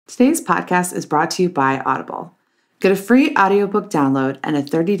Today's podcast is brought to you by Audible. Get a free audiobook download and a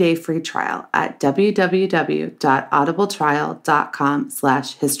 30-day free trial at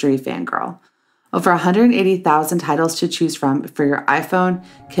www.audibletrial.com/historyfangirl. Over 180,000 titles to choose from for your iPhone,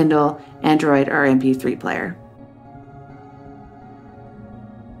 Kindle, Android, or MP3 player.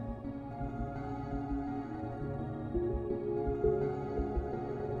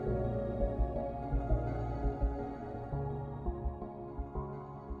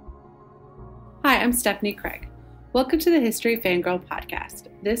 Hi, I'm Stephanie Craig. Welcome to the History Fangirl podcast.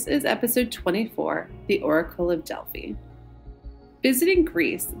 This is episode 24, The Oracle of Delphi. Visiting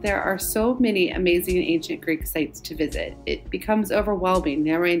Greece, there are so many amazing ancient Greek sites to visit. It becomes overwhelming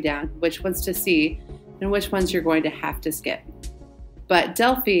narrowing down which ones to see and which ones you're going to have to skip. But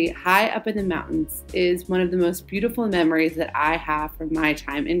Delphi, high up in the mountains, is one of the most beautiful memories that I have from my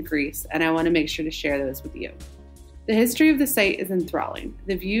time in Greece, and I want to make sure to share those with you. The history of the site is enthralling,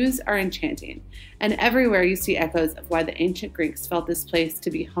 the views are enchanting, and everywhere you see echoes of why the ancient Greeks felt this place to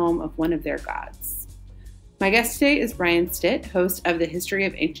be home of one of their gods. My guest today is Ryan Stitt, host of the History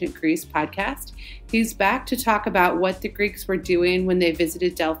of Ancient Greece podcast. He's back to talk about what the Greeks were doing when they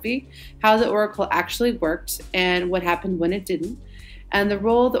visited Delphi, how the oracle actually worked, and what happened when it didn't, and the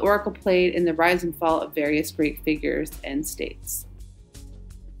role the oracle played in the rise and fall of various Greek figures and states.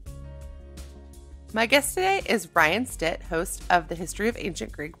 My guest today is Ryan Stitt, host of the History of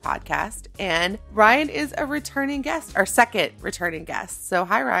Ancient Greek podcast. And Ryan is a returning guest, our second returning guest. So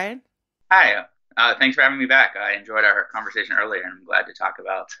hi, Ryan. Hi. Thanks for having me back. I enjoyed our conversation earlier, and I'm glad to talk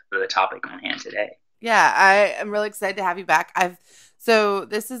about the topic on hand today. Yeah, I am really excited to have you back. So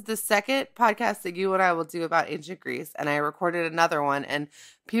this is the second podcast that you and I will do about ancient Greece, and I recorded another one, and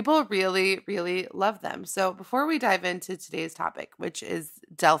people really, really love them. So before we dive into today's topic, which is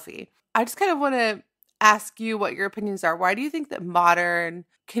Delphi, I just kind of want to ask you what your opinions are. Why do you think that modern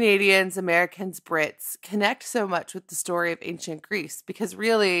Canadians, Americans, Brits connect so much with the story of ancient Greece? Because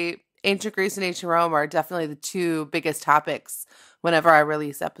really, ancient Greece and ancient Rome are definitely the two biggest topics whenever I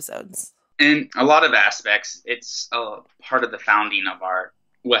release episodes. In a lot of aspects, it's a part of the founding of our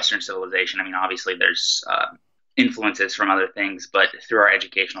Western civilization. I mean, obviously there's influences from other things, but through our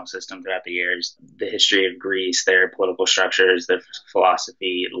educational system throughout the years, the history of Greece, their political structures, their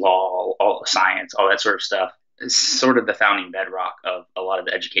philosophy, law, all science, all that sort of stuff is sort of the founding bedrock of a lot of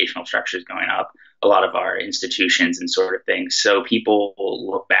the educational structures going up, a lot of our institutions and sort of things. So people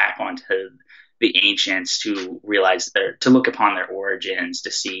look back onto the ancients to realize to look upon their origins,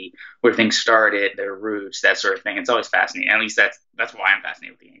 to see where things started, their roots, that sort of thing. It's always fascinating. At least that's why I'm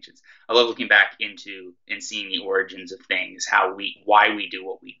fascinated with the ancients. I love looking back into and seeing the origins of things, why we do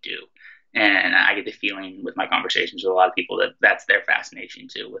what we do. And I get the feeling with my conversations with a lot of people that that's their fascination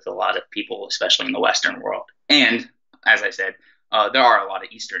too, with a lot of people, especially in the Western world. And as I said, there are a lot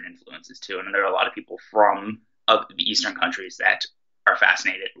of Eastern influences too. And there are a lot of people from the Eastern countries that are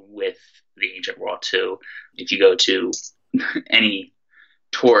fascinated with the ancient world too. If you go to any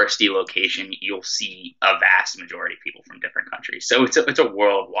touristy location, you'll see a vast majority of people from different countries. So it's a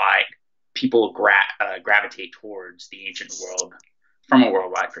worldwide. People gravitate towards the ancient world from a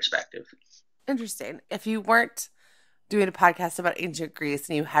worldwide perspective. Interesting. If you weren't doing a podcast about ancient Greece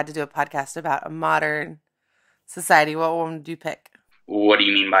and you had to do a podcast about a modern society, what one would you pick? What do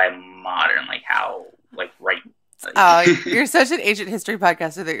you mean by modern? Like how? Like right? Oh, you're such an ancient history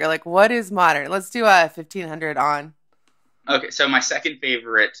podcaster that you're like, what is modern? Let's do a 1500 on. Okay, so my second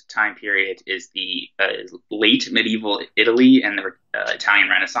favorite time period is the late medieval Italy and the Italian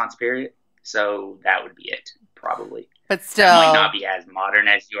Renaissance period. So that would be it, probably. But still, it might not be as modern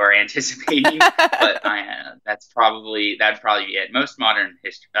as you are anticipating, but that'd probably be it. Most modern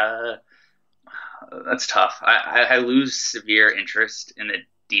history. That's tough. I lose severe interest in the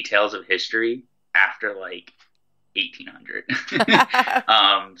details of history after like 1800.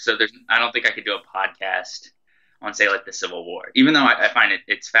 So I don't think I could do a podcast on, say, like the Civil War, even though I find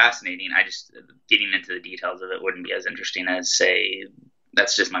it's fascinating. I just, getting into the details of it wouldn't be as interesting as, say,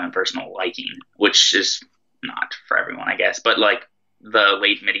 that's just my own personal liking, which is not for everyone, I guess. But like the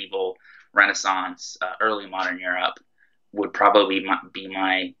late medieval Renaissance, early modern Europe would probably be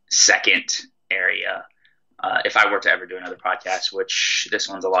my second area. If I were to ever do another podcast, which this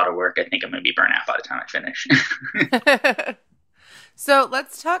one's a lot of work, I think I'm going to be burnt out by the time I finish. So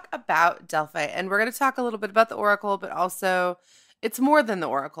let's talk about Delphi. And we're going to talk a little bit about the Oracle, but also it's more than the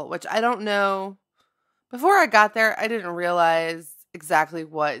Oracle, which I don't know. Before I got there, I didn't realize exactly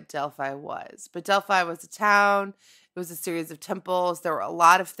what Delphi was. But Delphi was a town. It was a series of temples. There were a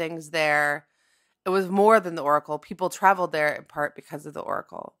lot of things there. It was more than the Oracle. People traveled there in part because of the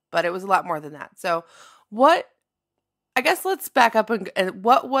Oracle, but it was a lot more than that. So what I guess let's back up and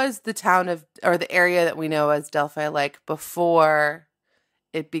what was the town of, or the area that we know as Delphi like before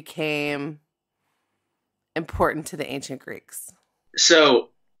it became important to the ancient Greeks? So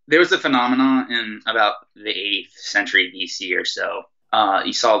there was a phenomenon in about the 8th century BC or so.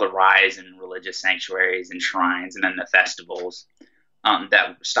 You saw the rise in religious sanctuaries and shrines, and then the festivals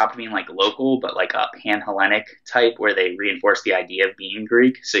that stopped being like local, but like a pan-Hellenic type, where they reinforced the idea of being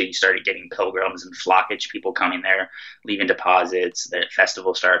Greek. So you started getting pilgrims and flockage, people coming there, leaving deposits. The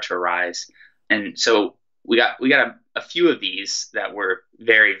festival started to arise, and so we got a few of these that were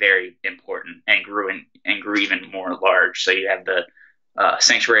very, very important and grew even more large. So you have the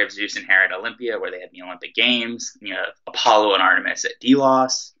sanctuary of Zeus and Hera at Olympia, where they had the Olympic Games. You have Apollo and Artemis at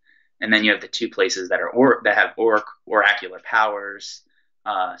Delos, and then you have the two places that have oracular powers.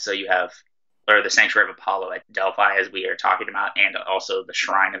 So you have the sanctuary of Apollo at Delphi, as we are talking about, and also the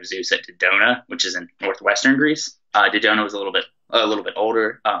shrine of Zeus at Dodona, which is in northwestern Greece. Dodona was a little bit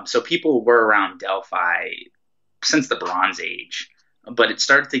older. So people were around Delphi since the Bronze Age, but it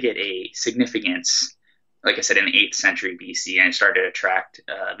started to get a significance, like I said, in the 8th century BC, and it started to attract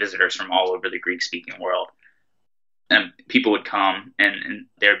visitors from all over the Greek-speaking world. And people would come, and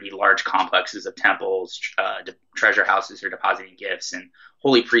there'd be large complexes of temples, treasure houses for depositing gifts, and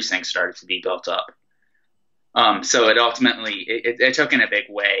holy precincts started to be built up. So it ultimately it took in a big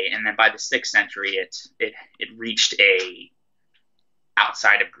way, and then by the 6th century, it reached a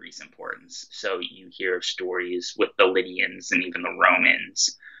outside of Greece importance. So you hear of stories with the Lydians and even the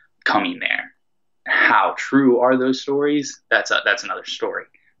Romans coming there. How true are those stories? That's another story.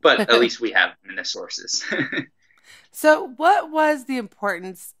 But at least we have them in the sources. So what was the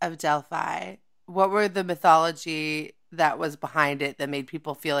importance of Delphi? What were the mythology that was behind it that made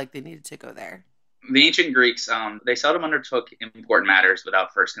people feel like they needed to go there? The ancient Greeks, they seldom undertook important matters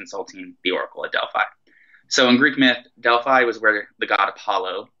without first consulting the Oracle at Delphi. So in Greek myth, Delphi was where the god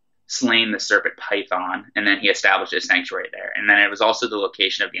Apollo slain the serpent Python, and then he established a sanctuary there. And then it was also the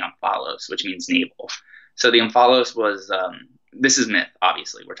location of the Omphalos, which means navel. So the Omphalos was, this is myth,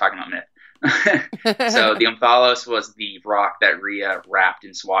 obviously. We're talking about myth. So the Omphalos was the rock that Rhea wrapped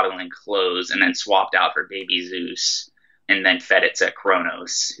in swaddling clothes and then swapped out for baby Zeus, and then fed it to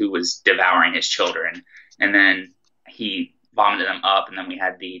Cronos, who was devouring his children. And then he vomited them up, and then we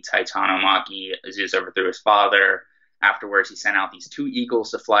had the Titanomachy. Zeus overthrew his father. Afterwards, he sent out these 2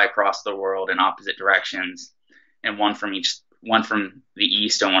 eagles to fly across the world in opposite directions, and one from the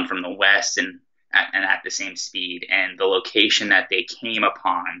east and one from the west, and at the same speed. And the location that they came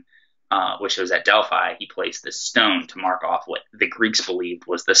upon, which was at Delphi, he placed this stone to mark off what the Greeks believed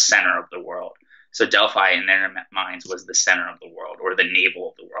was the center of the world. So Delphi, in their minds, was the center of the world, or the navel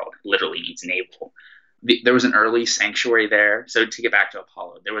of the world. Literally means navel. There was an early sanctuary there. So to get back to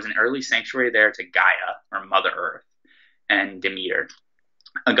Apollo, there was an early sanctuary there to Gaia, or Mother Earth, and Demeter,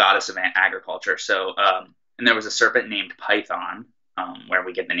 a goddess of agriculture. So, and there was a serpent named Python, where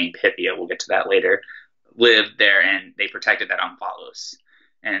we get the name Pythia. We'll get to that later. Lived there, and they protected that Omphalos.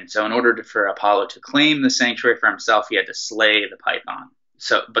 And so, in order for Apollo to claim the sanctuary for himself, he had to slay the Python.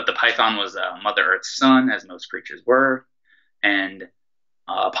 But the Python was Mother Earth's son, as most creatures were, and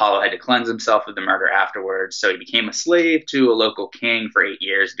Apollo had to cleanse himself of the murder afterwards. So he became a slave to a local king for 8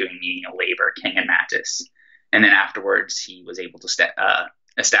 years, doing menial labor, King Amatus. And then afterwards, he was able to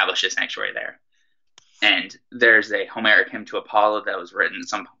establish a sanctuary there. And there's a Homeric hymn to Apollo that was written at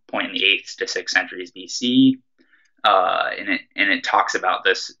some point in the 8th to 6th centuries BC. And it talks about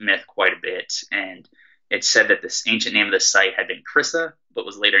this myth quite a bit. And it said that this ancient name of the site had been Crissa, but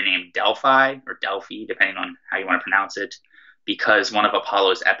was later named Delphi, or Delphi, depending on how you want to pronounce it, because one of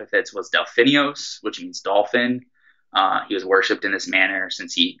Apollo's epithets was Delphinios, which means dolphin. He was worshipped in this manner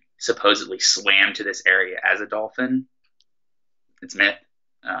since he supposedly swam to this area as a dolphin. It's myth.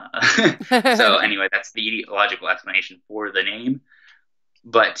 So anyway, that's the logical explanation for the name.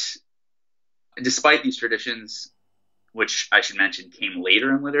 But despite these traditions, which I should mention came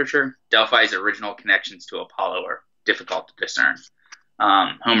later in literature, Delphi's original connections to Apollo are difficult to discern.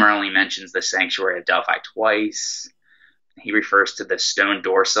 Homer only mentions the sanctuary of Delphi twice. He refers to the stone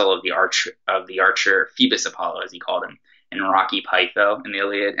dorsal of the archer Phoebus Apollo, as he called him, in Rocky Pytho in the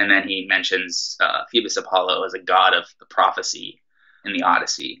Iliad, and then he mentions Phoebus Apollo as a god of the prophecy in the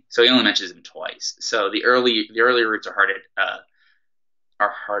Odyssey. So he only mentions him twice. So the early roots are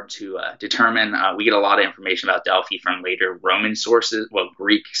hard to determine. We get a lot of information about Delphi from later Roman sources,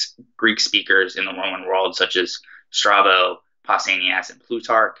 Greek speakers in the Roman world, such as Strabo, Pausanias, and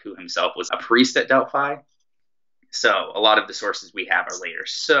Plutarch, who himself was a priest at Delphi. So a lot of the sources we have are later.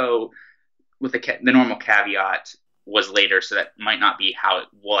 So with the normal caveat was later, so that might not be how it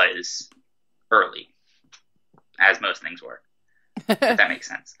was early. as most things were, if that makes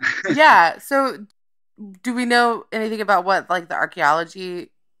sense. Yeah. So do we know anything about what like the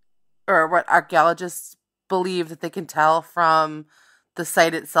archaeology or what archaeologists believe that they can tell from the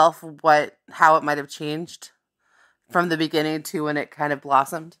site itself, how it might have changed from the beginning to when it kind of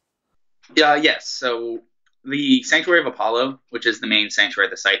blossomed? Yes. So the Sanctuary of Apollo, which is the main sanctuary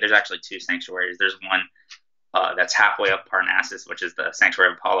of the site, there's actually two sanctuaries. There's one that's halfway up Parnassus, which is the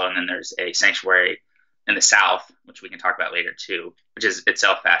Sanctuary of Apollo, and then there's a sanctuary in the south, which we can talk about later too, which is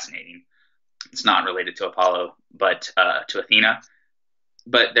itself fascinating. It's not related to Apollo, but to Athena.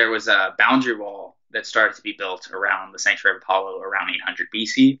 But there was a boundary wall that started to be built around the Sanctuary of Apollo around 800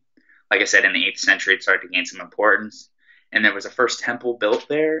 BC. Like I said, in the 8th century, it started to gain some importance. And there was a first temple built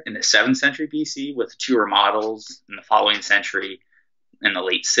there in the 7th century BC with 2 remodels in the following century in the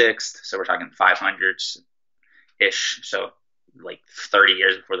late 6th. So we're talking 500s-ish, so like 30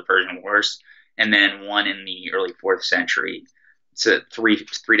 years before the Persian Wars. And then one in the early 4th century. So three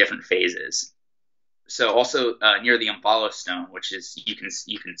different phases. So also near the Omphalos stone, which is you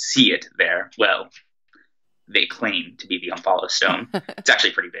can see it there. Well, they claim to be the Omphalos stone. It's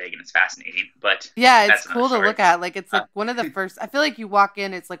actually pretty big and it's fascinating. But yeah, it's cool to look at. Like it's like one of the first. I feel like you walk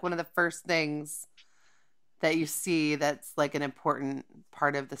in, it's like one of the first things that you see that's like an important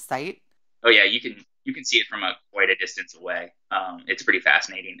part of the site. Oh yeah, you can see it from quite a distance away. It's pretty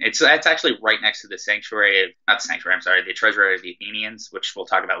fascinating. It's actually right next to the sanctuary, not the sanctuary. I'm sorry, the treasury of the Athenians, which we'll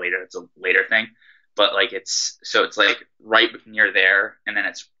talk about later. It's a later thing, but like it's like right near there, and then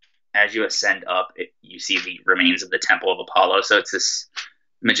it's as you ascend up, you see the remains of the Temple of Apollo. So it's this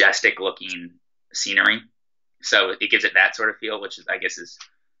majestic looking scenery. So it gives it that sort of feel, which is, I guess it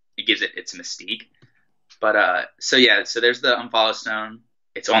gives it its mystique. But so there's the Omphalos stone.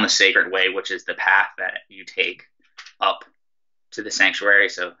 It's on the Sacred Way, which is the path that you take up to the sanctuary.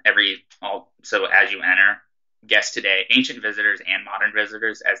 So as you enter, guests today, ancient visitors and modern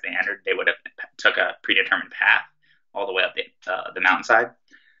visitors, as they entered, they would have took a predetermined path all the way up the mountainside.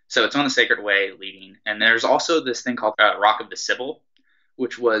 So it's on the Sacred Way leading. And there's also this thing called Rock of the Sibyl,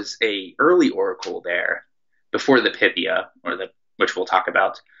 which was a early oracle there before the Pythia, which we'll talk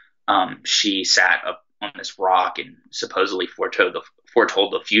about. She sat up on this rock and supposedly foretold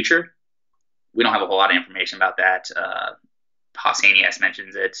the future. We don't have a whole lot of information about that. Pausanias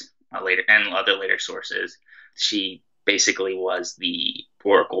mentions it later, and other later sources. She basically was the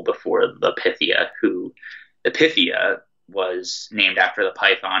oracle before the Pythia, the Pythia was named after the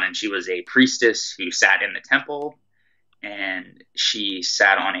python, and she was a priestess who sat in the temple, and she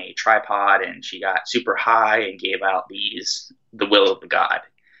sat on a tripod, and she got super high and gave out the will of the god.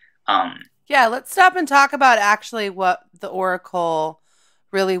 Yeah, let's stop and talk about actually what the oracle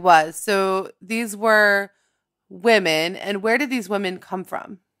really was. So these were women, and where did these women come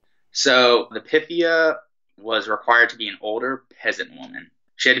from? So the Pythia was required to be an older peasant woman.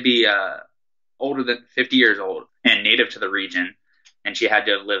 She had to be older than 50 years old and native to the region, and she had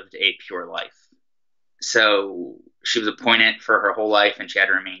to have lived a pure life. So she was appointed for her whole life, and she had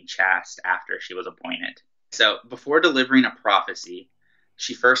to remain chaste after she was appointed. So before delivering a prophecy,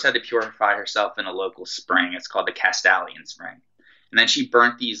 she first had to purify herself in a local spring. It's called the Castalian spring. And then she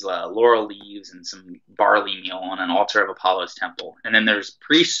burnt these laurel leaves and some barley meal on an altar of Apollo's temple. And then there's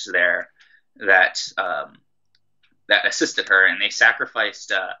priests there that assisted her, and they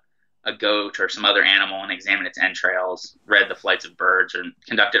sacrificed a goat or some other animal and examined its entrails, read the flights of birds, or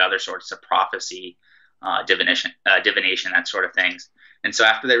conducted other sorts of prophecy, divination, that sort of things. And so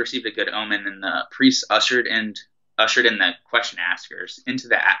after they received a good omen, then the priests ushered in the question askers into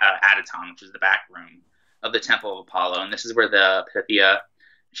the Adyton, which is the back room of the Temple of Apollo. And this is where the Pythia,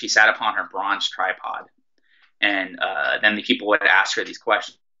 she sat upon her bronze tripod. And then the people would ask her these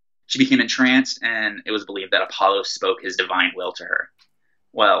questions. She became entranced, and it was believed that Apollo spoke his divine will to her.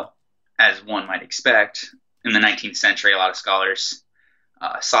 Well, as one might expect, in the 19th century, a lot of scholars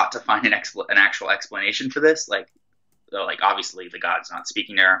sought to find an actual explanation for this. Like obviously the god's not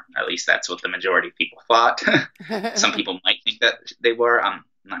speaking to her. At least that's what the majority of people thought. Some people might think that they were. I'm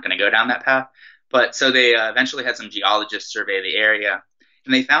not going to go down that path. But so they eventually had some geologists survey the area,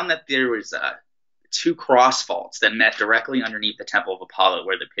 and they found that there was 2 cross faults that met directly underneath the Temple of Apollo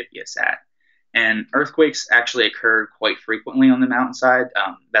where the Pythia sat. And earthquakes actually occurred quite frequently on the mountainside.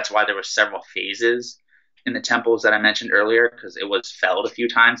 That's why there were several phases in the temples that I mentioned earlier, because it was felled a few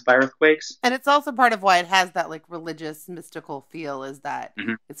times by earthquakes. And it's also part of why it has that like religious, mystical feel, is that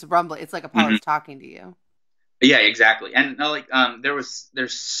it's rumbling. It's like Apollo's talking to you. Yeah, exactly. And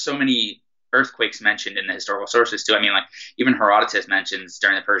there's so many earthquakes mentioned in the historical sources too. I mean, like even Herodotus mentions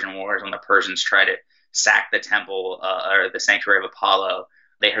during the Persian Wars when the Persians tried to sack the temple or the sanctuary of Apollo,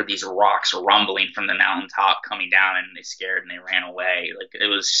 they heard these rocks rumbling from the mountaintop coming down, and they scared and they ran away. Like, it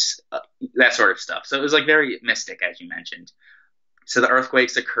was that sort of stuff. So it was like very mystic, as you mentioned. So the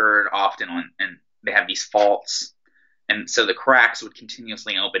earthquakes occurred often and they have these faults. And so the cracks would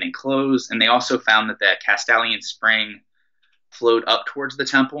continuously open and close. And they also found that the Castalian spring flowed up towards the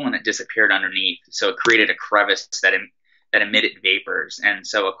temple and it disappeared underneath. So it created a crevice that emitted vapors. And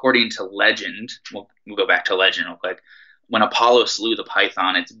so according to legend, we'll go back to legend real quick. When Apollo slew the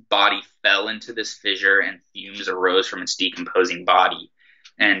python, its body fell into this fissure and fumes arose from its decomposing body.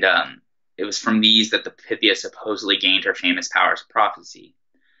 And it was from these that the Pythia supposedly gained her famous powers of prophecy.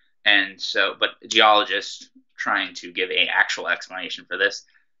 And so, but geologists trying to give an actual explanation for this,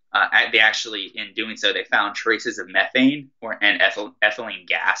 they actually, in doing so, they found traces of methane and ethylene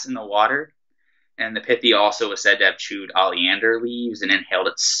gas in the water. And the Pythia also was said to have chewed oleander leaves and inhaled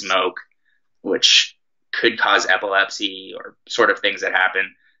its smoke, which could cause epilepsy or sort of things that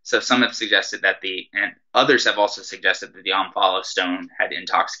happen. So some have suggested that and others have also suggested that the Omphalos stone had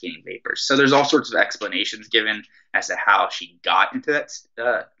intoxicating vapors. So there's all sorts of explanations given as to how she got into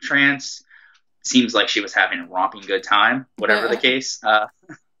that trance. Seems like she was having a romping good time, whatever the case.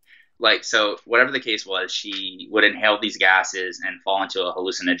 So whatever the case was, she would inhale these gases and fall into a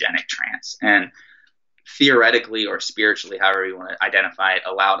hallucinogenic trance. And theoretically or spiritually, however you want to identify it,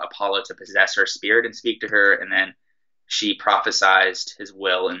 allowed Apollo to possess her spirit and speak to her, and then she prophesized his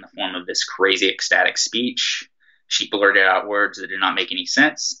will in the form of this crazy ecstatic speech. She blurted out words that did not make any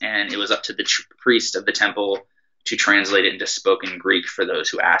sense, and it was up to the priest of the temple to translate it into spoken Greek for those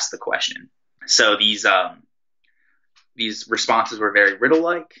who asked the question. So these responses were very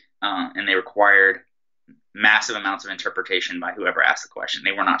riddle-like, and they required massive amounts of interpretation by whoever asked the question.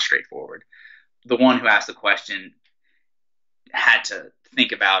 They were not straightforward. The one who asked the question had to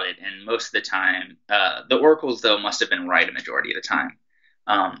think about it, and most of the time, the oracles, though, must have been right a majority of the time.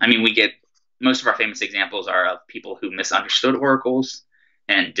 We get most of our famous examples are of people who misunderstood oracles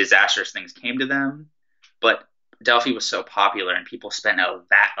and disastrous things came to them. But Delphi was so popular, and people spent a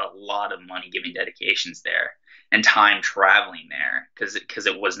lot of money giving dedications there and time traveling there because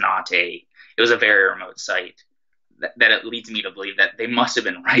it was a very remote site. That it leads me to believe that they must have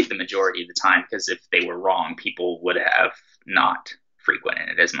been right the majority of the time, because if they were wrong, people would have not frequented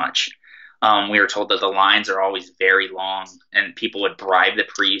it as much. We were told that the lines are always very long, and people would bribe the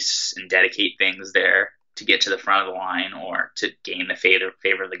priests and dedicate things there to get to the front of the line or to gain the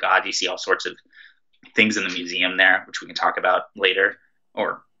favor of the gods. You see all sorts of things in the museum there, which we can talk about later,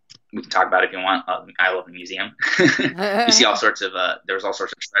 or we can talk about if you want. I love the museum. You see all sorts of there's all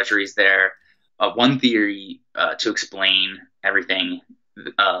sorts of treasuries there. One theory to explain everything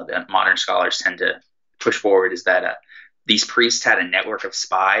that modern scholars tend to push forward is that these priests had a network of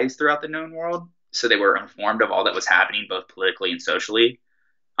spies throughout the known world, so they were informed of all that was happening, both politically and socially,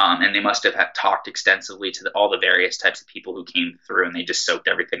 and they must have talked extensively to all the various types of people who came through, and they just soaked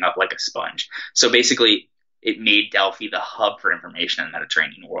everything up like a sponge. So basically, it made Delphi the hub for information in the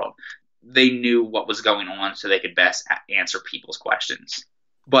Mediterranean world. They knew what was going on, so they could best answer people's questions.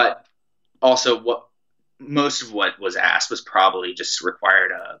 But also, most of what was asked was probably just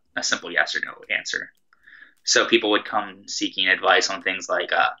required a simple yes or no answer. So people would come seeking advice on things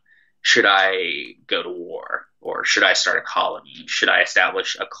like, should I go to war? Or should I start a colony? Should I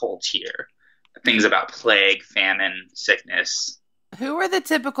establish a cult here? Things about plague, famine, sickness. Who were the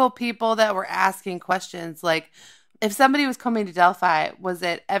typical people that were asking questions? Like, if somebody was coming to Delphi, was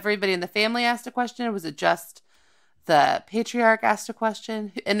it everybody in the family asked a question? Or was it just the patriarch asked a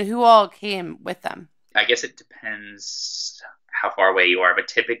question? And who all came with them? I guess it depends how far away you are, but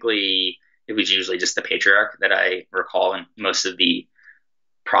typically it was usually just the patriarch that I recall in most of the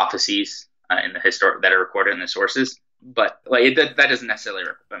prophecies in the historic that are recorded in the sources. But that doesn't necessarily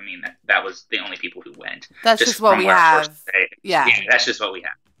mean that was the only people who went. That's just what we have. Yeah, that's just what we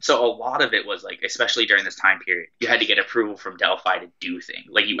have. So a lot of it was like, especially during this time period, you had to get approval from Delphi to do things.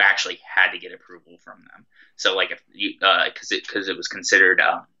 Like, you actually had to get approval from them. So like, if you because it was considered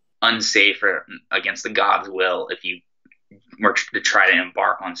unsafe or against the god's will if you were to try to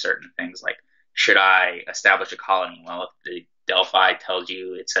embark on certain things. Like, should I establish a colony? Well, if the Delphi tells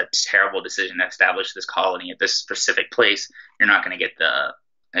you it's a terrible decision to establish this colony at this specific place, you're not going to get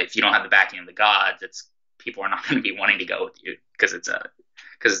if you don't have the backing of the gods, people are not going to be wanting to go with you because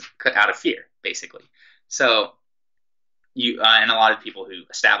out of fear, basically. So and a lot of people who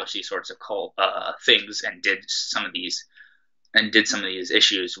established these sorts of cult things and did some of these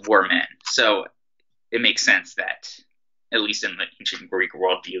issues were men. So it makes sense that, at least in the ancient Greek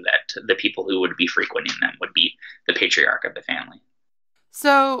worldview, that the people who would be frequenting them would be the patriarch of the family.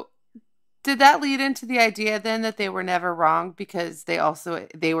 So Did that lead into the idea then that they were never wrong because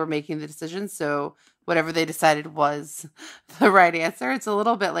they were making the decision, so whatever they decided was the right answer? It's a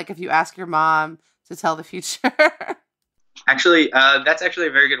little bit like if you ask your mom to tell the future. Actually, that's actually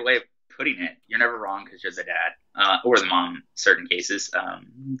a very good way of putting it. You're never wrong because you're the dad, or the mom in certain cases.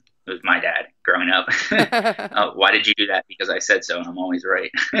 It was my dad growing up. Why did you do that? Because I said so, and I'm always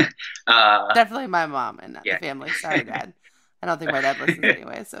right. Definitely my mom and not Yeah. the family. Sorry, Dad. I don't think my dad listens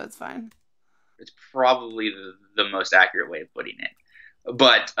anyway, so it's fine. It's probably the most accurate way of putting it.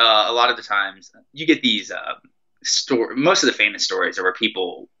 But a lot of the times, you get these most of the famous stories are where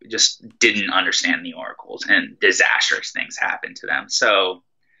people just didn't understand the oracles and disastrous things happened to them. So,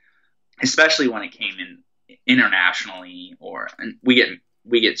 especially when it came in internationally, and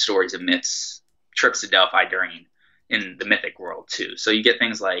we get stories of myths, trips to Delphi in the mythic world too. So you get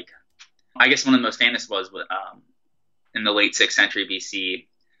things like, I guess one of the most famous was in the late 6th century BC,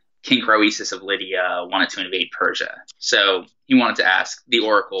 King Croesus of Lydia wanted to invade Persia. So he wanted to ask the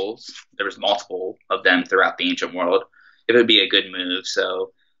oracles, there was multiple of them throughout the ancient world, if it would be a good move.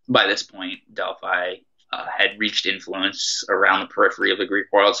 So by this point, Delphi had reached influence around the periphery of the Greek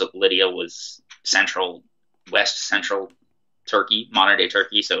world. So Lydia was west central Turkey, modern day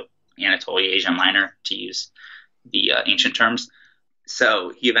Turkey. So Anatolia, Asia Minor, to use the ancient terms.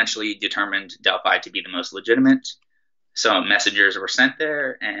 So he eventually determined Delphi to be the most legitimate. So messengers were sent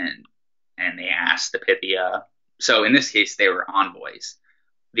there, and they asked the Pythia. So in this case, they were envoys.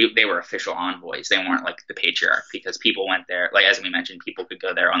 They were official envoys. They weren't like the patriarch, because people went there. Like, as we mentioned, people could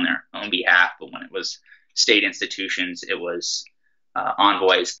go there on their own behalf. But when it was state institutions, it was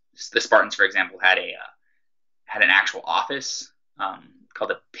envoys. The Spartans, for example, had an actual office called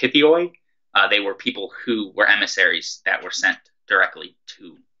the Pythioi. They were people who were emissaries that were sent directly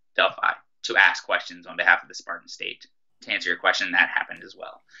to Delphi to ask questions on behalf of the Spartan state. To answer your question, that happened as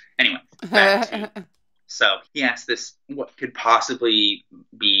well. Anyway, so he asked this, what could possibly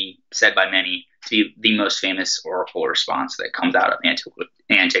be said by many to be the most famous oracle response that comes out of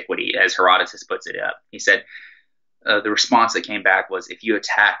antiquity, as Herodotus puts it up. He said, the response that came back was, if you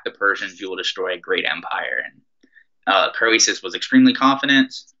attack the Persians, you will destroy a great empire. And Croesus was extremely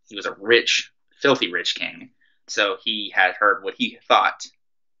confident. He was a rich, filthy rich king. So he had heard what he thought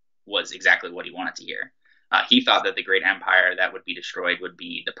was exactly what he wanted to hear. He thought that the great empire that would be destroyed would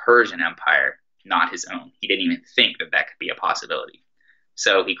be the Persian Empire, not his own. He didn't even think that could be a possibility.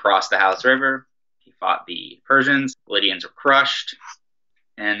 So he crossed the Halys River. He fought the Persians. Lydians were crushed,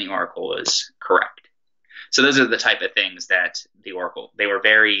 and the oracle was correct. So those are the type of things that the oracle, they were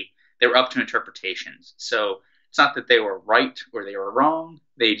up to interpretations. So it's not that they were right or they were wrong.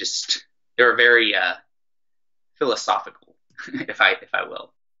 They were very philosophical, if I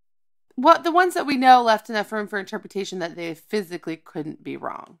will. Well, the ones that we know left enough room for interpretation that they physically couldn't be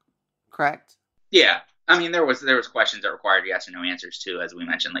wrong, correct? Yeah. I mean, there was questions that required yes or no answers too, as we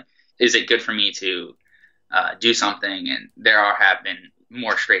mentioned. Like, is it good for me to do something? And have been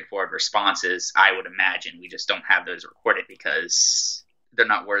more straightforward responses. I would imagine we just don't have those recorded because they're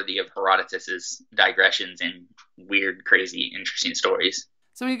not worthy of Herodotus's digressions and weird, crazy, interesting stories.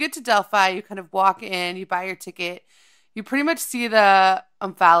 So when you get to Delphi, you kind of walk in, you buy your ticket. You pretty much see the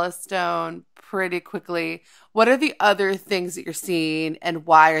Omphalos stone pretty quickly. What are the other things that you're seeing, and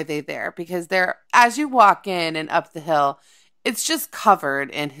why are they there? Because as you walk in and up the hill, it's just covered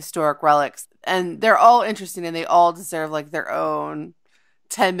in historic relics, and they're all interesting, and they all deserve like their own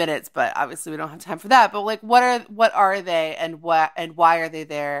 10 minutes. But obviously, we don't have time for that. But like, what are they, and why are they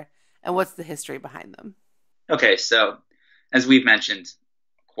there, and what's the history behind them? Okay, so as we've mentioned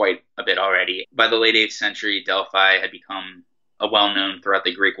quite a bit already, by the late 8th century, Delphi had become well-known throughout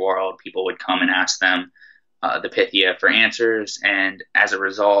the Greek world. People would come and ask them, the Pythia, for answers, and as a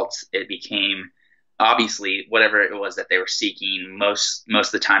result, it became, obviously, whatever it was that they were seeking, most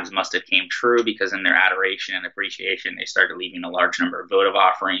of the times must have came true, because in their adoration and appreciation, they started leaving a large number of votive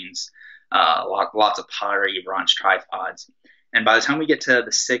offerings, lots of pottery, bronze tripods. And by the time we get to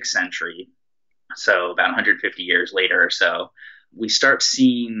the 6th century, so about 150 years later or so, we start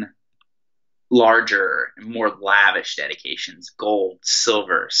seeing larger, more lavish dedications, gold,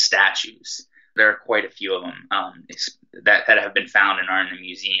 silver, statues. There are quite a few of them that have been found and are in the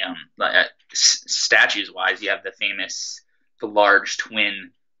museum. Statues-wise, you have the large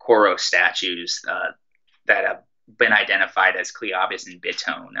twin Cronos statues that have been identified as Cleobis and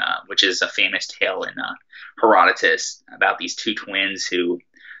Biton, which is a famous tale in Herodotus about these two twins who,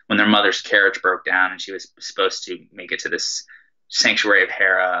 when their mother's carriage broke down and she was supposed to make it to this sanctuary of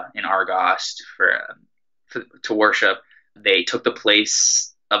Hera in Argos to worship, they took the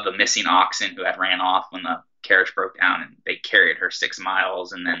place of the missing oxen who had ran off when the carriage broke down, and they carried her 6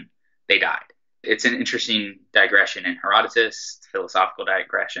 miles, and then they died. It's an interesting digression in Herodotus, philosophical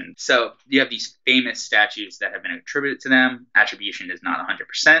digression. So you have these famous statues that have been attributed to them. Attribution is not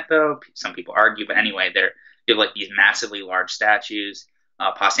 100%, though. Some people argue, but anyway, you have like these massively large statues.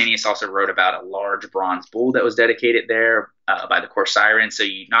 Pausanias also wrote about a large bronze bull that was dedicated there by the Corcyraeans. So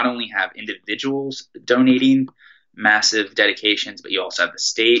you not only have individuals donating massive dedications, but you also have the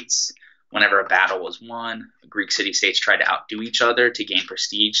states. Whenever a battle was won, Greek city-states tried to outdo each other to gain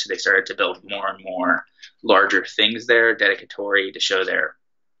prestige, so they started to build more and more larger things there, dedicatory, to show their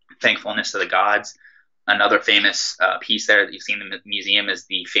thankfulness to the gods. Another famous piece there that you see in the museum is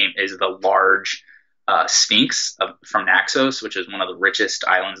the large Sphinx from Naxos, which is one of the richest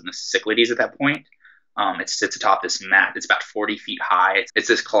islands in the Cyclades at that point. It sits atop this mat. It's about 40 feet high. It's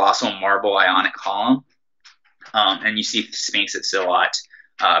this colossal marble Ionic column. And you see the Sphinx at Silat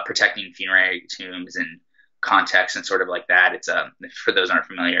protecting funerary tombs and context and sort of like that. It's for those who aren't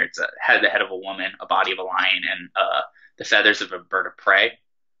familiar, it's the head of a woman, a body of a lion, and the feathers of a bird of prey,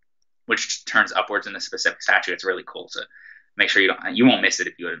 which turns upwards in the specific statue. It's really cool. So make sure you won't miss it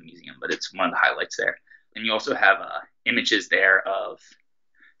if you go to the museum, but it's one of the highlights there. And you also have images there of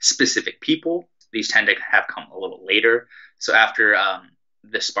specific people. These tend to have come a little later. So after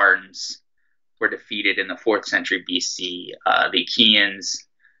the Spartans were defeated in the 4th century BC, the Achaeans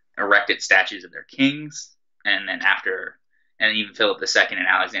erected statues of their kings, and even Philip II and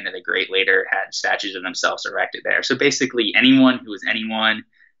Alexander the Great later had statues of themselves erected there. So basically anyone who was anyone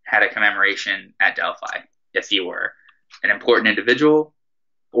had a commemoration at Delphi. If you were an important individual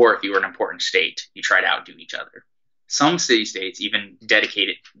or if you were an important state, you tried to outdo each other. Some city-states even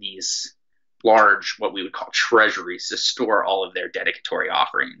dedicated these large, what we would call treasuries, to store all of their dedicatory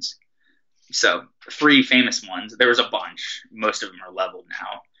offerings. So 3 famous ones. There was a bunch. Most of them are leveled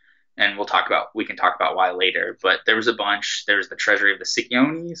now, and we can talk about why later. But there was a bunch. There was the treasury of the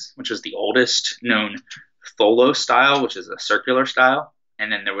Sicyones, which was the oldest known Tholos style, which is a circular style.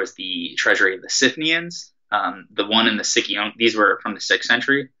 And then there was the treasury of the Sipnians. The one in the Sicyon, these were from the 6th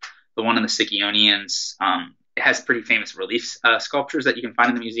century. The one in the Sicyonians, it has pretty famous relief sculptures that you can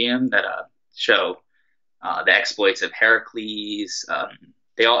find in the museum that show the exploits of Heracles.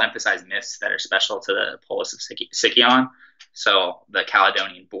 They all emphasize myths that are special to the polis of Sicyon. So the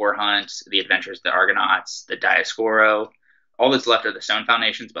Caledonian boar hunt, the adventures of the Argonauts, the Dioscuro. All that's left are the stone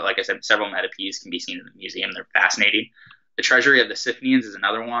foundations, but like I said, several metopes can be seen in the museum. They're fascinating. The treasury of the Sipnians is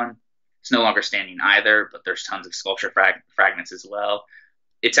another one. It's no longer standing either, but there's tons of sculpture fragments as well.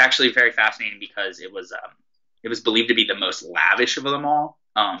 It's actually very fascinating because it was believed to be the most lavish of them all,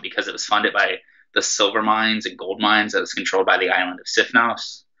 because it was funded by the silver mines and gold mines that was controlled by the island of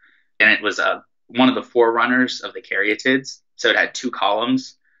Sipnos. And it was one of the forerunners of the Caryatids. So it had 2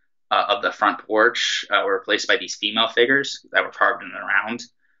 columns of the front porch were replaced by these female figures that were carved in the round.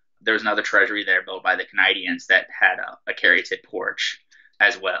 There was another treasury there built by the Cnidians that had a Caryatid porch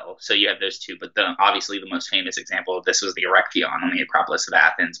as well. So you have those 2, but obviously the most famous example of this was the Erechtheion on the Acropolis of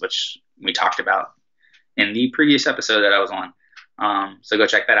Athens, which we talked about in the previous episode that I was on. So go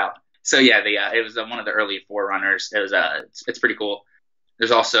check that out. So yeah, it was one of the early forerunners. It's pretty cool.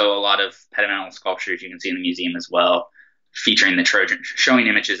 There's also a lot of pedimental sculptures you can see in the museum as well, featuring showing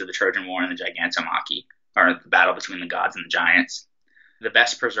images of the Trojan War and the Gigantomachy, or the battle between the gods and the giants. The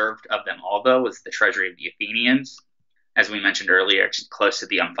best preserved of them all, though, was the treasury of the Athenians. As we mentioned earlier, it's close to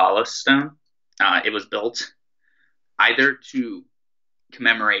the Omphalos stone. It was built either to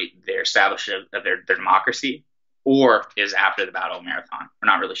commemorate their establishment of their democracy, or is after the Battle of Marathon. We're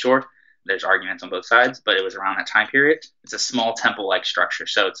not really sure. There's arguments on both sides, but it was around that time period. It's a small temple-like structure,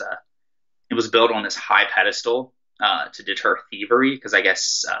 so it was built on this high pedestal to deter thievery, because I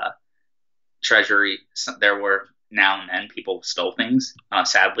guess treasury, there were now and then people stole things,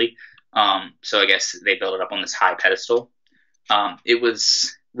 sadly. So I guess they built it up on this high pedestal. It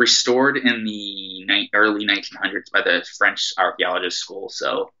was restored in the early 1900s by the French archaeologist school,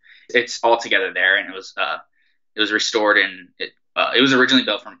 so it's all together there, and it was restored, and it was originally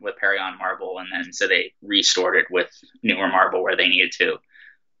built with Parian marble, and then so they restored it with newer marble where they needed to.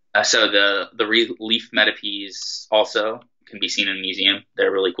 So the relief metopes also can be seen in the museum.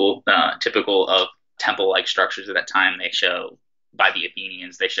 They're really cool, typical of temple-like structures at that time. They show, by the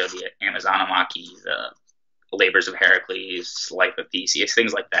Athenians, they show the Amazonomachy, the labors of Heracles, life of Theseus,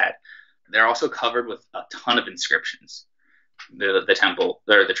 things like that. They're also covered with a ton of inscriptions. The temple,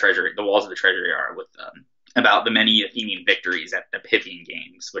 or the treasury, the walls of the treasury are with about the many Athenian victories at the Pythian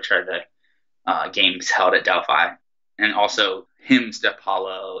Games, which are the games held at Delphi, and also hymns to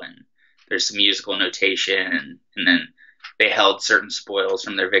Apollo, and there's some musical notation, and then They held certain spoils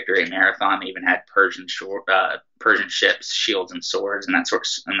from their victory at Marathon. They even had Persian ships, shields, and swords, and that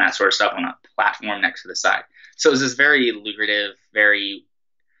sort of stuff on a platform next to the side. So it was this very lucrative, very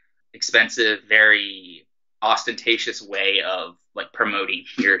expensive, very ostentatious way of like promoting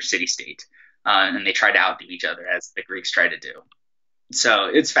your city-state. And they tried to outdo each other, as the Greeks tried to do. So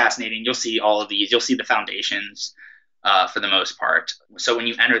it's fascinating. You'll see all of these. You'll see the foundations for the most part. So when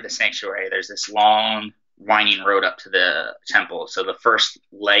you enter the sanctuary, there's this long, winding road up to the temple. So the first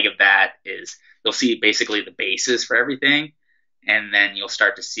leg of that is you'll see basically the bases for everything, and then you'll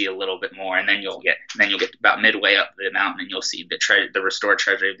start to see a little bit more, and then you'll get about midway up the mountain, and you'll see the restored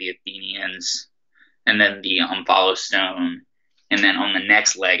treasury of the Athenians, and then the Omphalos stone, and then on the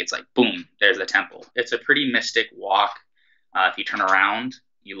next leg, it's like boom, there's the temple. It's a pretty mystic walk. If you turn around,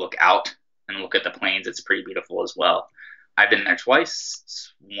 you look out and look at the plains. It's pretty beautiful as well. I've been there twice.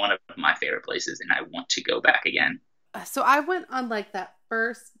 It's one of my favorite places, and I want to go back again. So I went on like that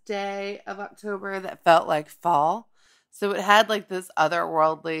first day of October that felt like fall. So it had like this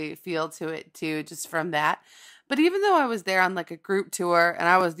otherworldly feel to it too, just from that. But even though I was there on like a group tour and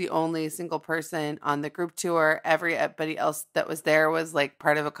I was the only single person on the group tour, everybody else that was there was like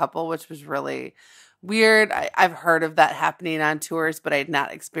part of a couple, which was really weird. I've heard of that happening on tours, but I had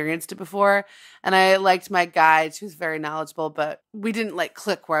not experienced it before. And I liked my guide. She was very knowledgeable, but we didn't like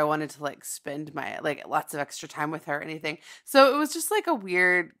click where I wanted to like spend my like lots of extra time with her or anything. So it was just like a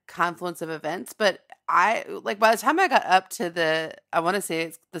weird confluence of events. But I like by the time I got up to I want to say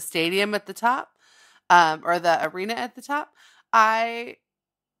it's the stadium at the top, or the arena at the top, I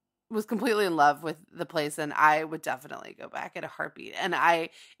was completely in love with the place, and I would definitely go back at a heartbeat. And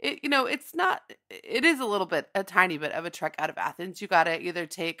it is a tiny bit of a trek out of Athens. You got to either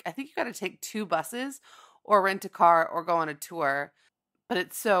take 2 buses or rent a car or go on a tour, but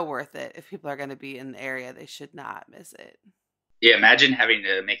it's so worth it. If people are going to be in the area, they should not miss it. Yeah. Imagine having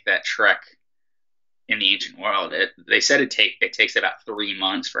to make that trek in the ancient world. They said it takes about 3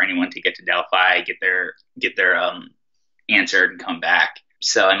 months for anyone to get to Delphi, get their answered and come back.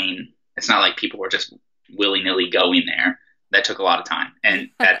 So, I mean, it's not like people were just willy-nilly going there. That took a lot of time. And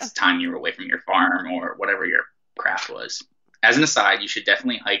that's time you were away from your farm or whatever your craft was. As an aside, you should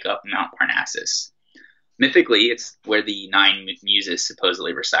definitely hike up Mount Parnassus. Mythically, it's where the 9 muses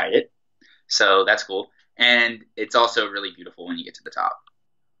supposedly resided. So that's cool. And it's also really beautiful when you get to the top.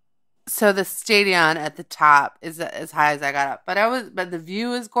 So the stadion at the top is as high as I got up. But the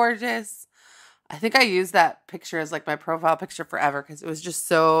view is gorgeous. I think I used that picture as like my profile picture forever because it was just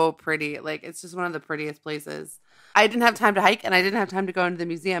so pretty. Like it's just one of the prettiest places. I didn't have time to hike and I didn't have time to go into the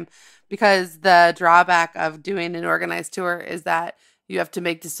museum because the drawback of doing an organized tour is that you have to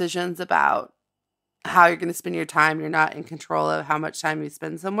make decisions about how you're going to spend your time. You're not in control of how much time you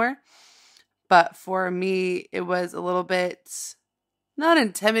spend somewhere. But for me, it was a little bit not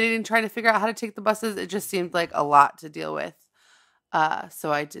intimidating trying to figure out how to take the buses. It just seemed like a lot to deal with.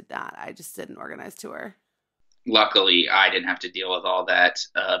 So I did not. I just did an organized tour. Luckily, I didn't have to deal with all that.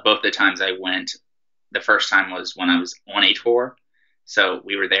 Both the times I went, the first time was when I was on a tour. So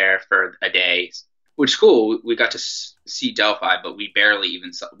we were there for a day, which is cool. We got to see Delphi, but we didn't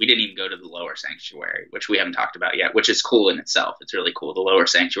even go to the lower sanctuary, which we haven't talked about yet, which is cool in itself. It's really cool. The lower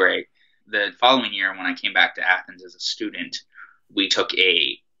sanctuary. The following year, when I came back to Athens as a student, we took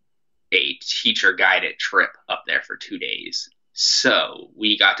a teacher guided trip up there for 2 days. So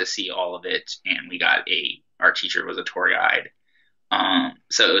we got to see all of it, and our teacher was a tour guide.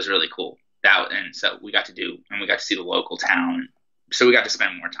 So it was really cool. So we got to see the local town. So we got to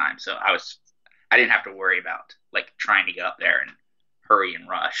spend more time. So I didn't have to worry about like trying to get up there and hurry and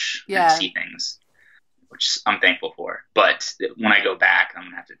rush and see things, which I'm thankful for. But when I go back, I'm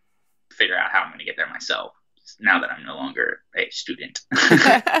going to have to figure out how I'm going to get there myself now that I'm no longer a student.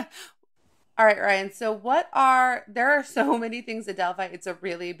 All right, Ryan. So there are so many things at Delphi. It's a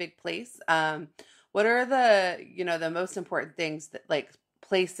really big place. What are the most important things that like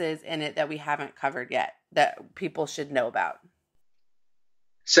places in it that we haven't covered yet that people should know about?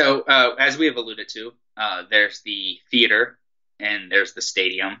 So, as we have alluded to, there's the theater and there's the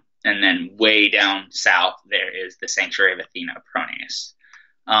stadium. And then way down south, there is the sanctuary of Athena, Cronos.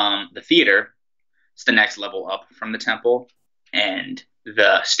 The theater is the next level up from the temple, and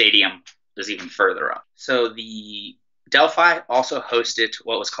the stadium is even further up. So the Delphi also hosted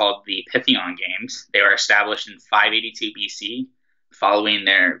what was called the Pythion Games. They were established in 582 BC, following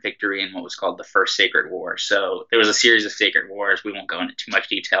their victory in what was called the First Sacred War. So there was a series of sacred wars. We won't go into too much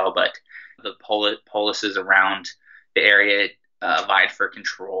detail, but the polises around the area vied for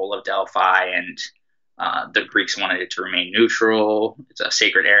control of Delphi, and The Greeks wanted it to remain neutral. It's a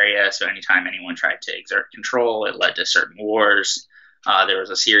sacred area, so anytime anyone tried to exert control, it led to certain wars. There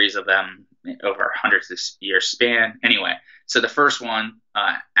was a series of them over hundreds of years span. Anyway, so the first one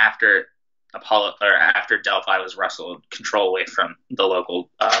after Delphi was wrestled control away from the local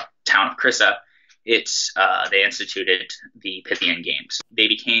town of Crissa, they instituted the Pythian Games. They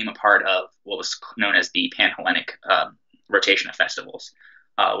became a part of what was known as the Pan-Hellenic rotation of festivals,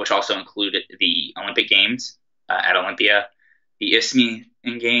 which also included the Olympic Games at Olympia, the Isthmian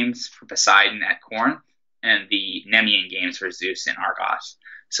Games for Poseidon at Corinth, and the Nemean Games for Zeus in Argos.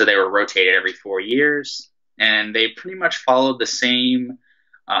 So they were rotated every 4 years, and they pretty much followed the same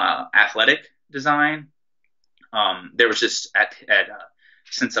athletic design. There was just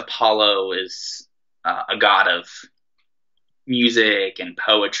since Apollo is a god of music and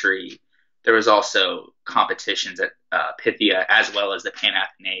poetry, there was also competitions at Pythia, as well as the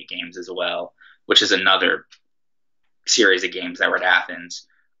Pan-Athenaic Games as well, which is another series of games that were at Athens.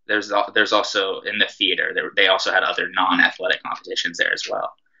 There's also in the theater, they also had other non-athletic competitions there as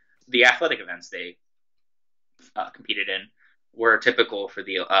well. The athletic events they competed in were typical for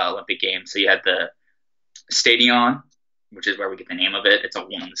the Olympic Games. So you had the Stadion, which is where we get the name of it. It's a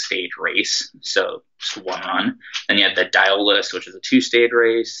one-stage race, so just one run. Then you had the Diolus, which is a two-stage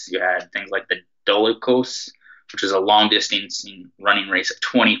race. You had things like the Dolikos, which is a long-distance running race of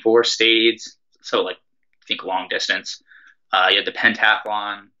 24 stages, so like think long distance. You had the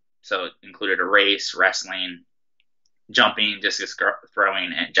pentathlon, so it included a race, wrestling, jumping, discus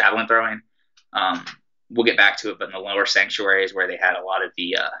throwing, and javelin throwing. We'll get back to it, but in the lower sanctuaries where they had a lot of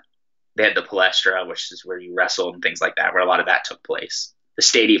they had the palestra, which is where you wrestled and things like that, where a lot of that took place. The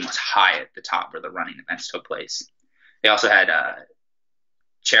stadium was high at the top where the running events took place. They also had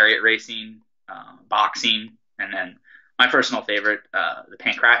chariot racing, boxing, and then my personal favorite, the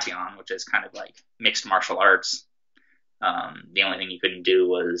Pancration, which is kind of like mixed martial arts. The only thing you couldn't do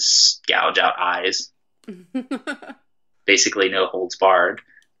was gouge out eyes. Basically, no holds barred.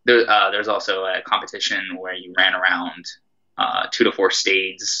 There's also a competition where you ran around 2 to 4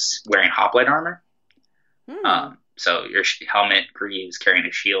 stages wearing hoplite armor. So your helmet, greaves, carrying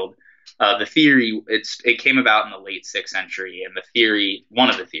a shield. The theory, it came about in the late 6th century, and one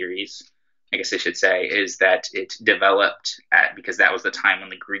of the theories, I guess I should say, is that it developed because that was the time when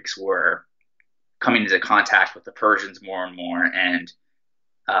the Greeks were coming into contact with the Persians more and more, and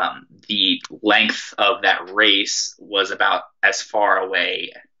the length of that race was about as far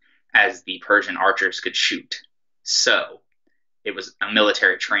away as the Persian archers could shoot. So it was a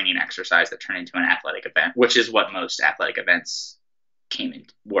military training exercise that turned into an athletic event, which is what most athletic events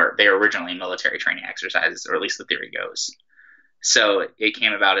were. They were originally military training exercises, or at least the theory goes. So it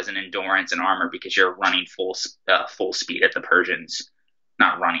came about as an endurance and armor because you're running full speed at the Persians,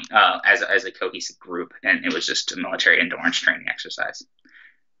 not running as a cohesive group, and it was just a military endurance training exercise.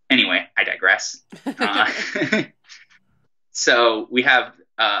 Anyway, I digress. So we have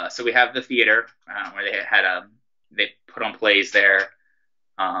the theater where they put on plays there,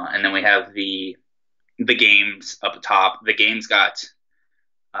 and then we have the games up the top. The games got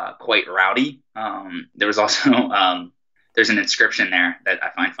quite rowdy. There was also there's an inscription there that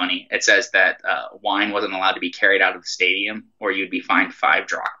I find funny. It says that wine wasn't allowed to be carried out of the stadium, or you'd be fined 5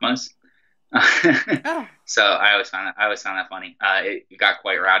 drachmas. Oh. So I always found that funny. It got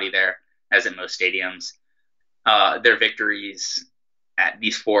quite rowdy there, as in most stadiums. Their victories at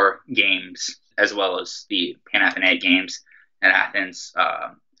these 4 games, as well as the Pan-Athenaic Games at Athens,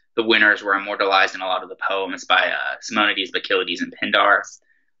 the winners were immortalized in a lot of the poems by Simonides, Bacchylides, and Pindar,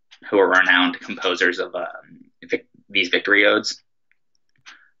 who are renowned composers of these victory odes.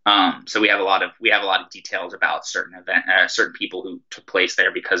 So we have a lot of details about certain people who took place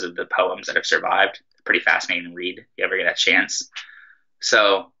there because of the poems that have survived. Pretty fascinating read if you ever get a chance.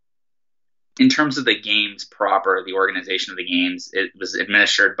 So in terms of the games proper, the organization of the games, it was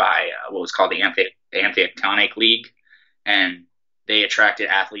administered by what was called the Amphictyonic League, and they attracted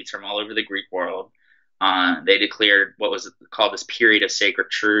athletes from all over the Greek world. They declared what was called this period of sacred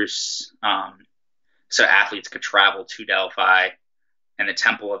truce, so athletes could travel to Delphi and the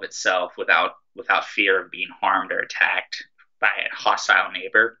temple of itself without fear of being harmed or attacked by a hostile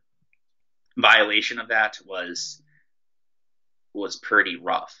neighbor. Violation of that was pretty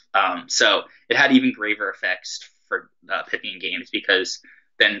rough. So it had even graver effects for Pythian Games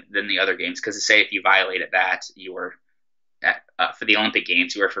than the other games. Because say if you violated that, you were for the Olympic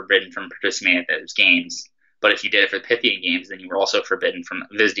Games, you were forbidden from participating at those games. But if you did it for the Pythian Games, then you were also forbidden from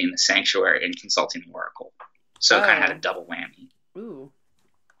visiting the sanctuary and consulting the Oracle. So it kind of had a double whammy. Ooh.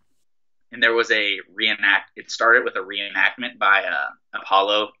 And there was it started with a reenactment by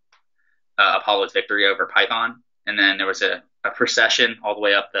Apollo Apollo's victory over Python. And then there was a procession all the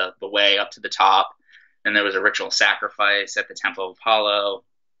way up the way up to the top. And there was a ritual sacrifice at the Temple of Apollo.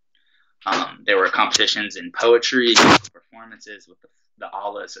 There were competitions in poetry, performances with the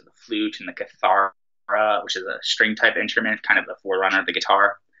aulos or the flute and the kithara, which is a string type instrument, kind of the forerunner of the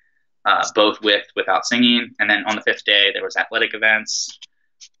guitar, both without singing. And then on the fifth day, there was athletic events.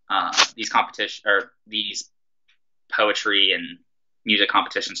 These poetry and music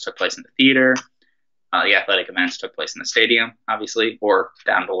competitions took place in the theater. The athletic events took place in the stadium, obviously, or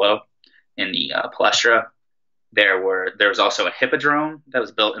down below in the palestra. There was also a hippodrome that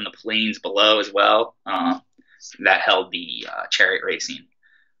was built in the plains below as well, that held the chariot racing.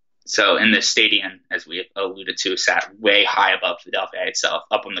 So in this stadium, as we alluded to, sat way high above the Delphi itself,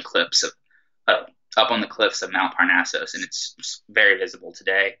 up on the cliffs of Mount Parnassus, and it's very visible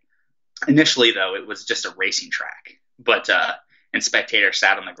today. Initially, though, it was just a racing track, and spectators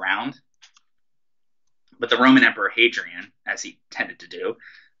sat on the ground. But the Roman Emperor Hadrian, as he tended to do,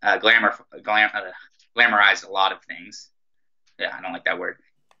 glamorized a lot of things. Yeah, I don't like that word.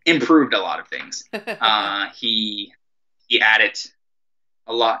 Improved a lot of things. He added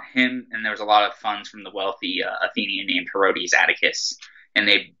a lot. And there was a lot of funds from the wealthy Athenian named Herodes Atticus, and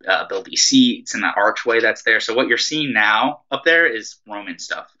they built these seats and the archway that's there. So what you're seeing now up there is Roman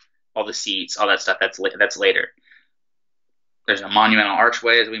stuff. All the seats, all that stuff. That's later. There's a monumental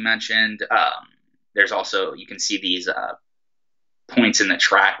archway, as we mentioned. There's also, you can see these points in the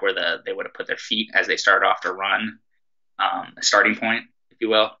track where they would have put their feet as they started off to run, a starting point, if you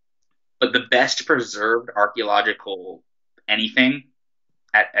will. But the best preserved archaeological anything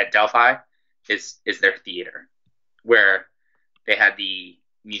at Delphi is their theater, where they had the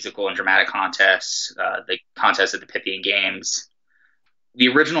musical and dramatic contests, the contest at the Pythian Games. The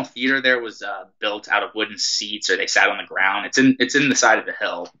original theater there was built out of wooden seats, or they sat on the ground. It's in the side of the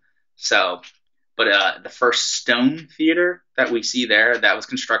hill. So, but the first stone theater that we see there, that was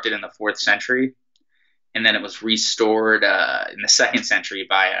constructed in the 4th century, and then it was restored in the 2nd century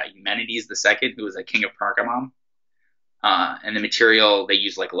by Eumenides II, who was a king of Pergamum. And the material, they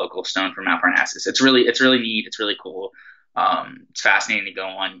use like local stone from Mount Parnassus. It's really neat. It's really cool. It's fascinating to go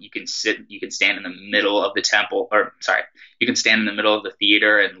on. You can stand in the middle of the temple, you can stand in the middle of the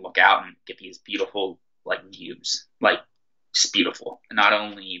theater and look out and get these beautiful like views, like just beautiful. And not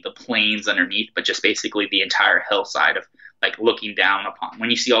only the plains underneath, but just basically the entire hillside of like looking down upon, when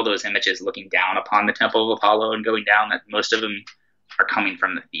you see all those images looking down upon the Temple of Apollo and going down, that most of them are coming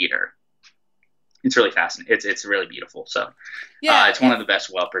from the theater. It's really fascinating. It's really beautiful. So yeah, it's one of the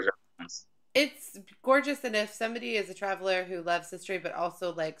best well-preserved ones. It's gorgeous, and if somebody is a traveler who loves history but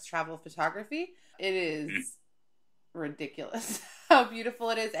also likes travel photography, it is ridiculous how beautiful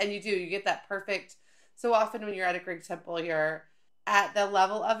it is. And you get that perfect. So often when you're at a Greek temple, you're at the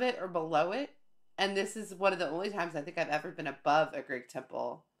level of it or below it. And this is one of the only times I think I've ever been above a Greek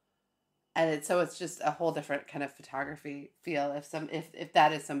temple. And it's just a whole different kind of photography feel. If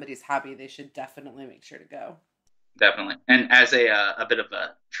that is somebody's hobby, they should definitely make sure to go. Definitely. And as a bit of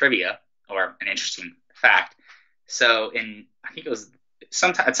a trivia, or an interesting fact. So I think it was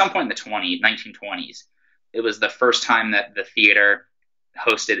at some point in the 1920s, it was the first time that the theater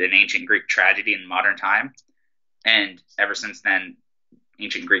hosted an ancient Greek tragedy in modern time. And ever since then,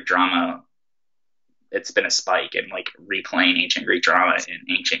 ancient Greek drama, it's been a spike in like replaying ancient Greek drama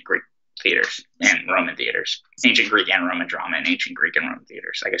in ancient Greek theaters and Roman theaters. Ancient Greek and Roman drama in ancient Greek and Roman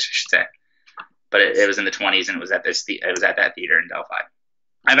theaters, I guess I should say. But it was in the 20s, and it was at that theater in Delphi.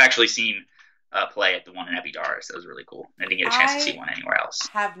 I've actually seen a play at the one in Epidaurus. That was really cool. I didn't get a chance to see one anywhere else.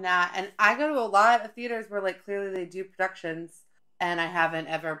 Have not. And I go to a lot of theaters where like clearly they do productions, and I haven't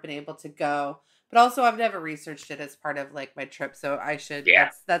ever been able to go. But also I've never researched it as part of like my trip, so I should. Yeah.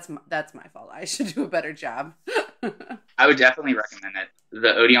 That's my fault. I should do a better job. I would definitely recommend it.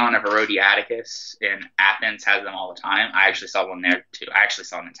 The Odeon of Herodes Atticus in Athens has them all the time. I actually saw one there too. I actually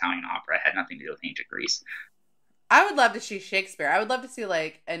saw an Italian opera. It had nothing to do with ancient Greece. I would love to see Shakespeare. I would love to see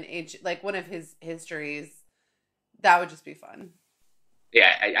like like one of his histories. That would just be fun.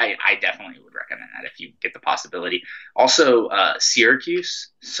 Yeah, I definitely would recommend that if you get the possibility. Also, Syracuse,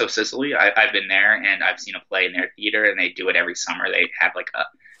 so Sicily. I've been there, and I've seen a play in their theater, and they do it every summer. They have like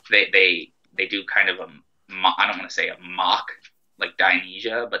they do kind of I don't want to say a mock like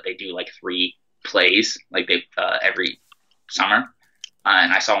Dionysia, but they do like 3 plays like they every summer.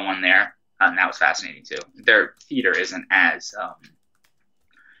 And I saw one there. And that was fascinating too. Their theater isn't as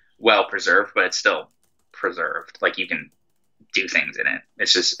well preserved, but it's still preserved. Like you can do things in it.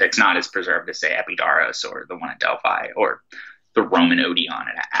 It's not as preserved as say Epidaurus or the one at Delphi or the Roman Odeon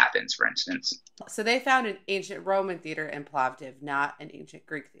at Athens, for instance. So they found an ancient Roman theater in Plovdiv, not an ancient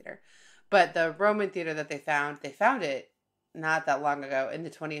Greek theater. But the Roman theater that they found it not that long ago in the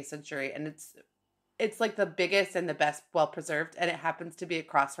 20th century, and it's like the biggest and the best well preserved, and it happens to be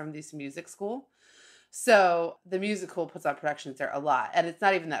across from this music school. So the music school puts on productions there a lot, and it's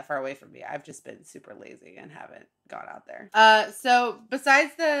not even that far away from me. I've just been super lazy and haven't gone out there. So we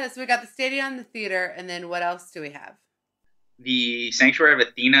got the stadium, the theater, and then what else do we have? The Sanctuary of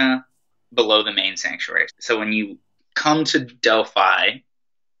Athena below the main sanctuary. So when you come to Delphi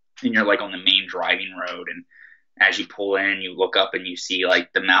and you're like on the main driving road, and as you pull in, you look up and you see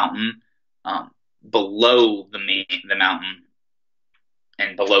like the mountain. Below the mountain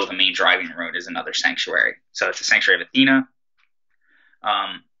and below the main driving road is another sanctuary. So it's a sanctuary of Athena.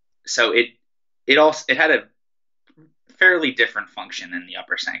 So it had a fairly different function than the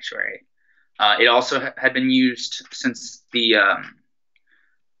upper sanctuary. It also had been used since the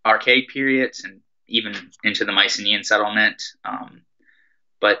Archaic periods and even into the Mycenaean settlement.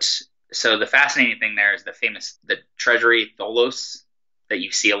 So the fascinating thing there is the treasury tholos that you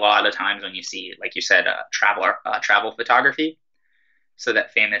see a lot of times when you see, like you said, travel photography. So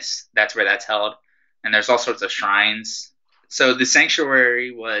that's where that's held. And there's all sorts of shrines. So the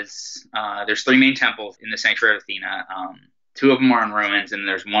sanctuary there's 3 main temples in the sanctuary of Athena. 2 of them are in ruins, and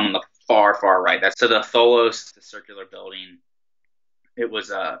there's one on the far, far right. So the tholos, the circular building, it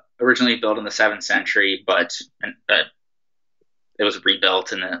was originally built in the 7th century, but it was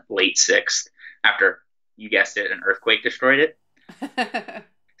rebuilt in the late 6th after, you guessed it, an earthquake destroyed it.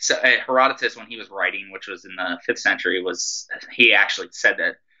 So Herodotus, when he was writing, which was in the 5th century, he actually said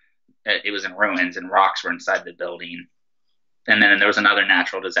that it was in ruins and rocks were inside the building. And then there was another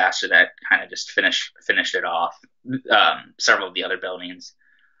natural disaster that kind of just finished it off. Several of the other buildings.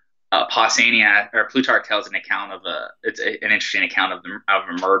 Plutarch tells an account of an interesting account of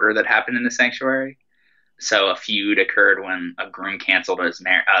a murder that happened in the sanctuary. So a feud occurred when a groom canceled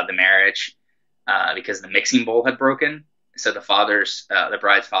the marriage because the mixing bowl had broken. So the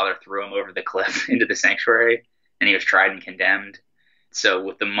bride's father threw him over the cliff into the sanctuary, and he was tried and condemned. So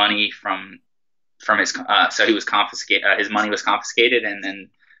with the money from his he was confiscated. His money was confiscated, and then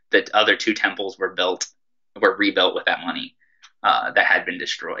the other 2 temples were rebuilt with that money that had been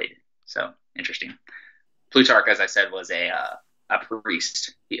destroyed. So interesting. Plutarch, as I said, was a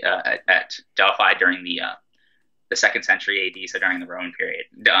priest at Delphi during the 2nd century AD, so during the Roman period.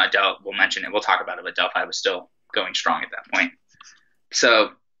 We'll mention it. We'll talk about it, but Delphi was still going strong at that point.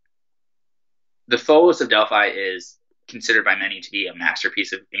 So the Tholos of Delphi is considered by many to be a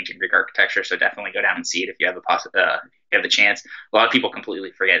masterpiece of ancient Greek architecture. So definitely go down and see it if you have the chance. A lot of people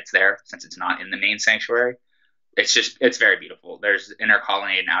completely forget it's there since it's not in the main sanctuary. It's very beautiful. There's inner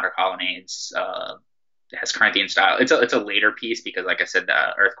colonnade and outer colonnades. It has Corinthian style. It's a later piece because, like I said,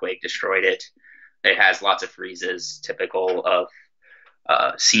 the earthquake destroyed it. It has lots of friezes typical of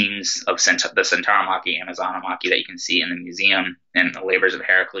scenes of the Centaurimachy, Amazonimachy that you can see in the museum and the labors of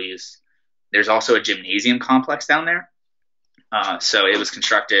Heracles. There's also a gymnasium complex down there. So it was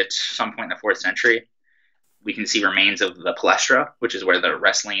constructed at some point in the 4th century. We can see remains of the palestra, which is where the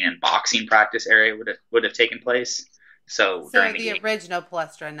wrestling and boxing practice area would have taken place. So during the original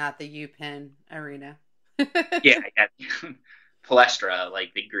palestra, not the UPenn arena. yeah. Palestra,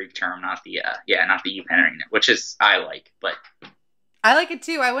 like the Greek term, not the UPenn arena, which is I like it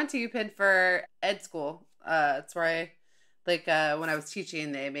too. I went to UPenn for ed school. It's where when I was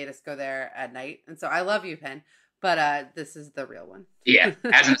teaching, they made us go there at night, and so I love UPenn. But this is the real one. Yeah.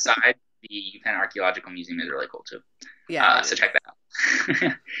 As an aside, the UPenn Archaeological Museum is really cool too. Yeah. So check that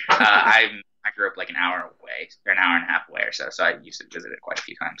out. I grew up like an hour away, or an hour and a half away or so. So I used to visit it quite a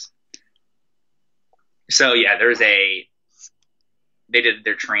few times. So yeah, they did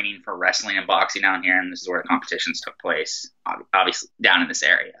their training for wrestling and boxing down here, and this is where the competitions took place, obviously down in this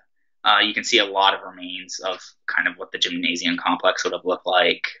area. You can see a lot of remains of kind of what the gymnasium complex would have looked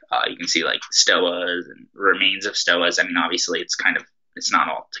like. You can see like stoas and remains of stoas. I mean, obviously it's not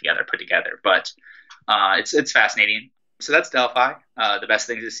all put together, but it's fascinating. So that's Delphi. The best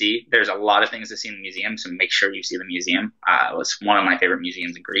things to see. There's a lot of things to see in the museum, so make sure you see the museum. It was one of my favorite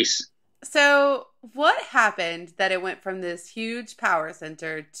museums in Greece. So what happened that it went from this huge power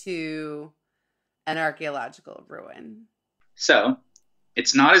center to an archaeological ruin? So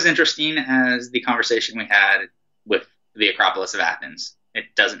it's not as interesting as the conversation we had with the Acropolis of Athens.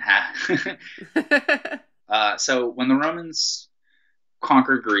 It doesn't have. So when the Romans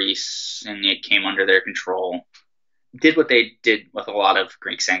conquered Greece and it came under their control, did what they did with a lot of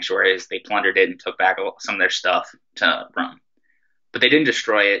Greek sanctuaries. They plundered it and took back some of their stuff to Rome. But they didn't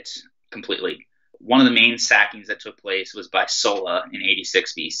destroy it completely. One of the main sackings that took place was by Sulla in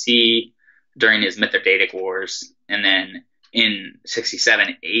 86 BC during his Mithridatic Wars. And then in 67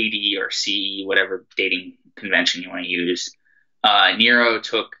 AD or CE, whatever dating convention you want to use, Nero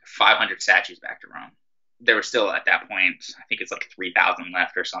took 500 statues back to Rome. There were still at that point, I think it's like 3,000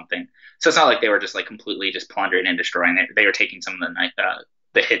 left or something. So it's not like they were just like completely just plundering and destroying it. They were taking some of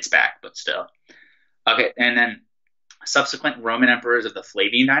the hits back, but still. Okay, and then subsequent Roman emperors of the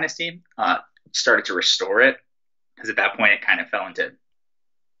Flavian dynasty started to restore it, because at that point it kind of fell into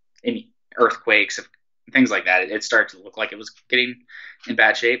earthquakes, things like that. It started to look like it was getting in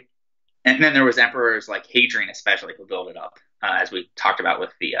bad shape. And then there was emperors like Hadrian especially who built it up, as we talked about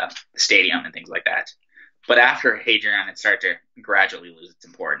with the stadium and things like that. But after Hadrian, it started to gradually lose its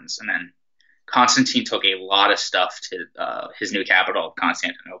importance. And then Constantine took a lot of stuff to his new capital,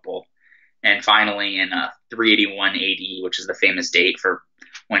 Constantinople. And finally, in 381 AD, which is the famous date for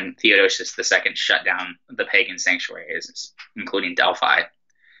when Theodosius II shut down the pagan sanctuaries, including Delphi,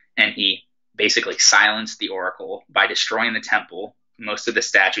 and he basically silenced the oracle by destroying the temple, most of the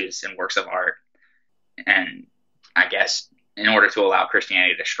statues and works of art, and I guess in order to allow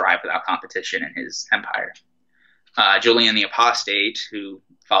Christianity to strive without competition in his empire. Julian the Apostate, who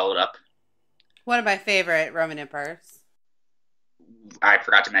followed up. One of my favorite Roman emperors. I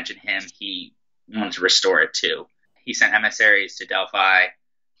forgot to mention him. He wanted to restore it too. He sent emissaries to Delphi,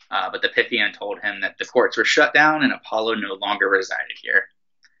 but the Pythian told him that the courts were shut down and Apollo no longer resided here.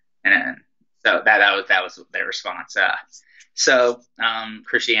 And so that was their response. So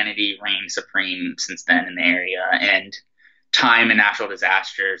Christianity reigned supreme since then in the area, and time and natural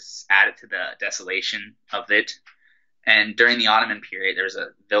disasters added to the desolation of it. And during the Ottoman period, there was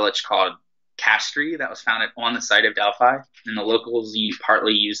a village called Castri that was founded on the site of Delphi, and the locals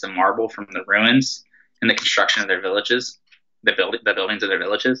partly used the marble from the ruins in the construction of their villages, the buildings of their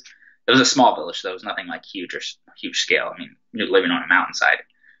villages. It was a small village, though. It was nothing like huge scale. I mean, you're living on a mountainside.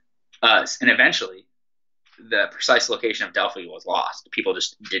 And eventually, the precise location of Delphi was lost. People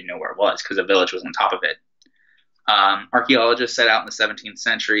just didn't know where it was because the village was on top of it. Archaeologists set out in the 17th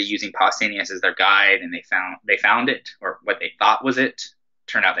century using Pausanias as their guide, and they found it, or what they thought was it.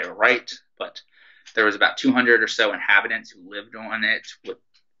 Turned out they were right, but there was about 200 or so inhabitants who lived on it, with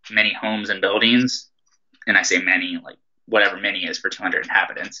many homes and buildings. And I say many, like whatever many is for 200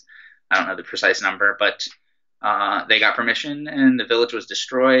 inhabitants. I don't know the precise number, but they got permission, and the village was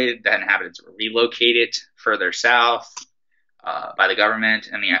destroyed. The inhabitants were relocated further south by the government,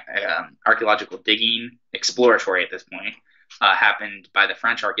 and the archaeological digging, exploratory at this point, happened by the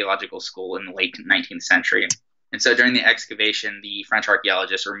French Archaeological School in the late 19th century. And so during the excavation, the French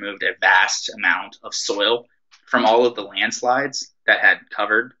archaeologists removed a vast amount of soil from all of the landslides that had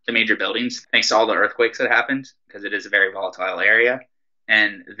covered the major buildings, thanks to all the earthquakes that happened, because it is a very volatile area.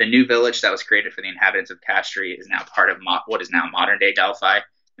 And the new village that was created for the inhabitants of Castri is now part of what is now modern-day Delphi,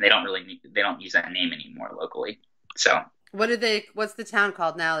 and they don't use that name anymore locally. So what's the town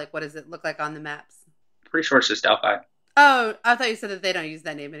called now? Like, what does it look like on the maps? Pretty sure it's just Delphi. Oh, I thought you said that they don't use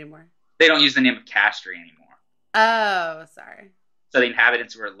that name anymore. They don't use the name of Castri anymore. Oh, sorry. So the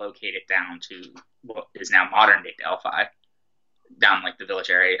inhabitants were located down to what is now modern-day Delphi, down like the village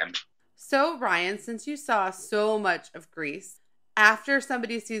area. So, Ryan, since you saw so much of Greece, after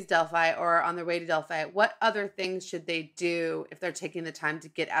somebody sees Delphi or on their way to Delphi, what other things should they do if they're taking the time to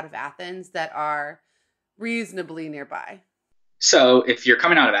get out of Athens that are reasonably nearby? So if you're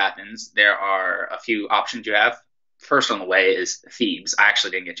coming out of Athens, there are a few options you have. First on the way is Thebes. I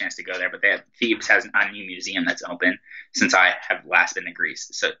actually didn't get a chance to go there, but Thebes has a new museum that's open since I have last been to Greece.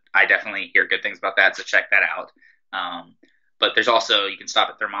 So I definitely hear good things about that, so check that out. But there's also, you can stop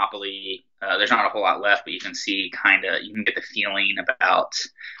at Thermopylae. There's not a whole lot left, but you can see you can get the feeling about,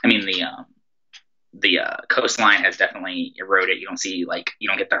 the coastline has definitely eroded. You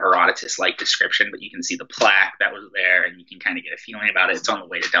don't get the Herodotus-like description, but you can see the plaque that was there, and you can kind of get a feeling about it. It's on the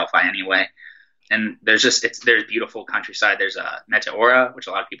way to Delphi anyway. And there's beautiful countryside. There's Meteora, which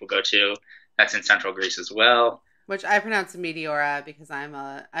a lot of people go to. That's in central Greece as well. Which I pronounce Meteora because I'm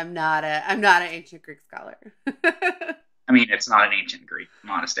not an ancient Greek scholar. I mean, it's not an ancient Greek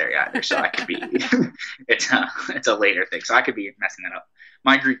monastery either, so I could be. it's a later thing, so I could be messing that up.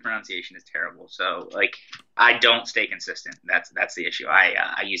 My Greek pronunciation is terrible, so I don't stay consistent. That's the issue.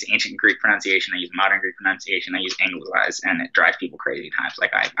 I use ancient Greek pronunciation, I use modern Greek pronunciation, I use anglicized, and it drives people crazy times.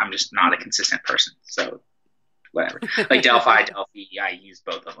 I'm just not a consistent person. So whatever. Like Delphi, I use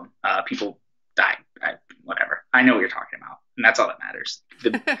both of them. People die. Whatever. I know what you're talking about, and that's all that matters.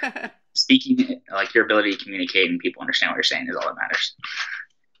 Speaking, your ability to communicate and people understand what you're saying is all that matters.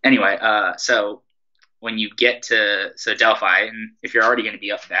 Anyway, so when you get to Delphi, and if you're already going to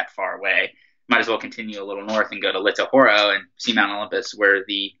be up that far away, might as well continue a little north and go to Littahoro and see Mount Olympus, where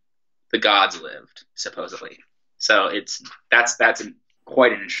the gods lived, supposedly. So that's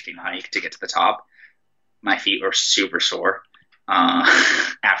quite an interesting hike to get to the top. My feet were super sore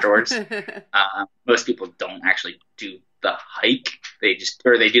afterwards. Most people don't actually do the hike. They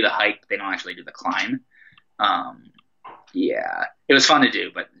do the hike. They don't actually do the climb. Yeah, it was fun to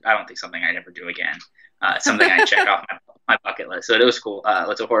do, but I don't think something I'd ever do again. Something I checked off my bucket list. So it was cool.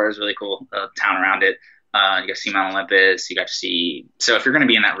 Little is really cool. The town around it. You got to see Mount Olympus. You got to see. So if you're going to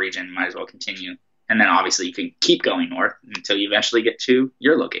be in that region, you might as well continue. And then obviously you can keep going north until you eventually get to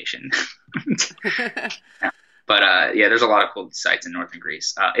your location. Yeah. But yeah, there's a lot of cool sites in northern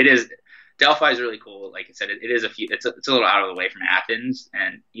Greece. Delphi is really cool. Like I said, it's a little out of the way from Athens,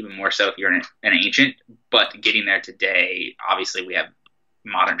 and even more so if you're an ancient. But getting there today, obviously we have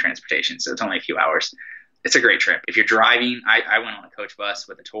modern transportation, so it's only a few hours. It's a great trip. If you're driving, I went on a coach bus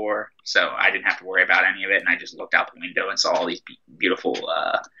with a tour, so I didn't have to worry about any of it, and I just looked out the window and saw all these beautiful,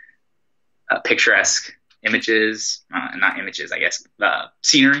 picturesque images, not images, I guess,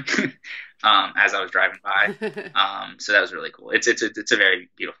 scenery. As I was driving by. So that was really cool. It's a very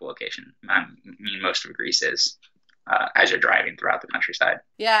beautiful location. I mean, most of Greece is, as you're driving throughout the countryside.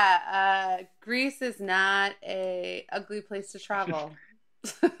 Yeah. Greece is not a ugly place to travel.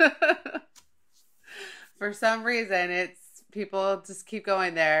 For some reason, people just keep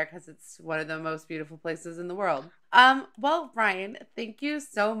going there because it's one of the most beautiful places in the world. Well, Ryan, thank you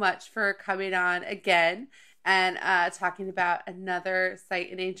so much for coming on again and talking about another site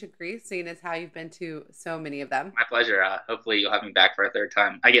in ancient Greece, seeing as how you've been to so many of them. My pleasure. Hopefully you'll have me back for a third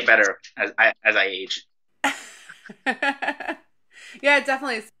time. I get better as I age. Yeah,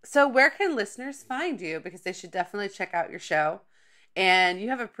 definitely. So where can listeners find you? Because they should definitely check out your show. And you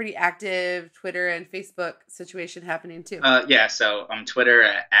have a pretty active Twitter and Facebook situation happening too. Yeah, so on Twitter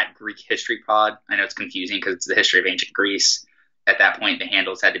at Greek History Pod. I know it's confusing because it's the history of ancient Greece. At that point, the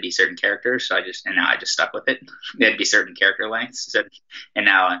handles had to be certain characters, so now I just stuck with it. They had to be certain character lengths, and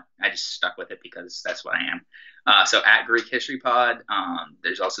now I just stuck with it because that's what I am. So at Greek History Pod,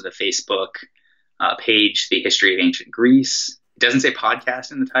 there's also the Facebook page, The History of Ancient Greece. It doesn't say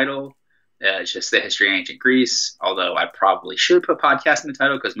podcast in the title. It's just The History of Ancient Greece, although I probably should put podcast in the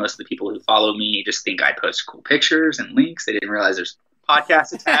title because most of the people who follow me just think I post cool pictures and links. They didn't realize there's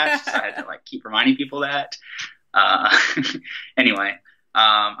podcasts attached, so I had to keep reminding people that. Anyway,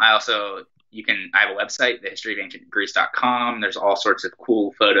 I have a website, thehistoryofancientgreece.com. There's all sorts of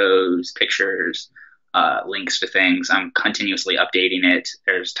cool photos, pictures, links to things. I'm continuously updating it.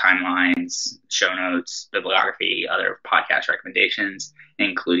 There's timelines, show notes, bibliography, other podcast recommendations,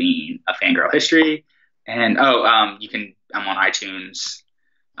 including a fangirl history. And I'm on iTunes.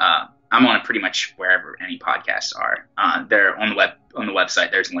 I'm on pretty much wherever any podcasts are. They're on the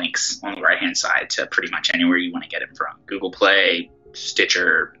website. There's links on the right hand side to pretty much anywhere you want to get them from. Google Play,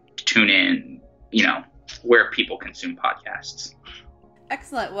 Stitcher, TuneIn, where people consume podcasts.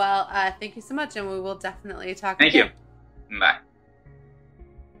 Excellent. Well, thank you so much, and we will definitely talk again. Thank you. Bye.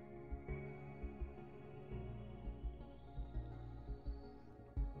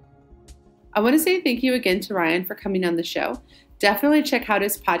 I want to say thank you again to Ryan for coming on the show. Definitely check out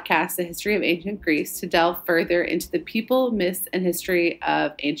his podcast, The History of Ancient Greece, to delve further into the people, myths, and history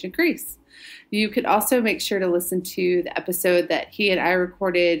of ancient Greece. You could also make sure to listen to the episode that he and I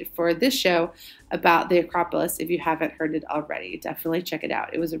recorded for this show about the Acropolis if you haven't heard it already. Definitely check it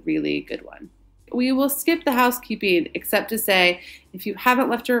out. It was a really good one. We will skip the housekeeping, except to say if you haven't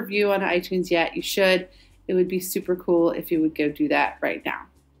left a review on iTunes yet, you should. It would be super cool if you would go do that right now.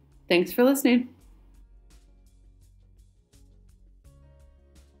 Thanks for listening.